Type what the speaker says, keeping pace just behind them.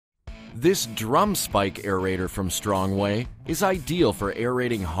This drum spike aerator from Strongway is ideal for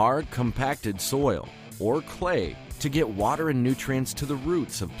aerating hard, compacted soil or clay to get water and nutrients to the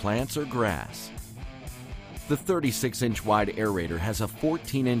roots of plants or grass. The 36-inch wide aerator has a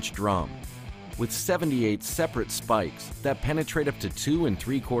 14-inch drum with 78 separate spikes that penetrate up to 2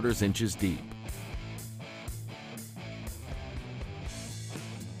 3/4 inches deep.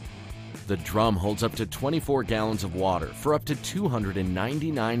 The drum holds up to 24 gallons of water for up to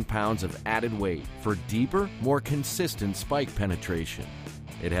 299 pounds of added weight for deeper, more consistent spike penetration.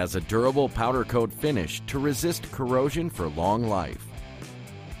 It has a durable powder coat finish to resist corrosion for long life.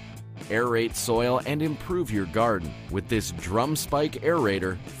 Aerate soil and improve your garden with this drum spike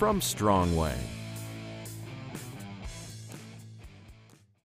aerator from Strongway.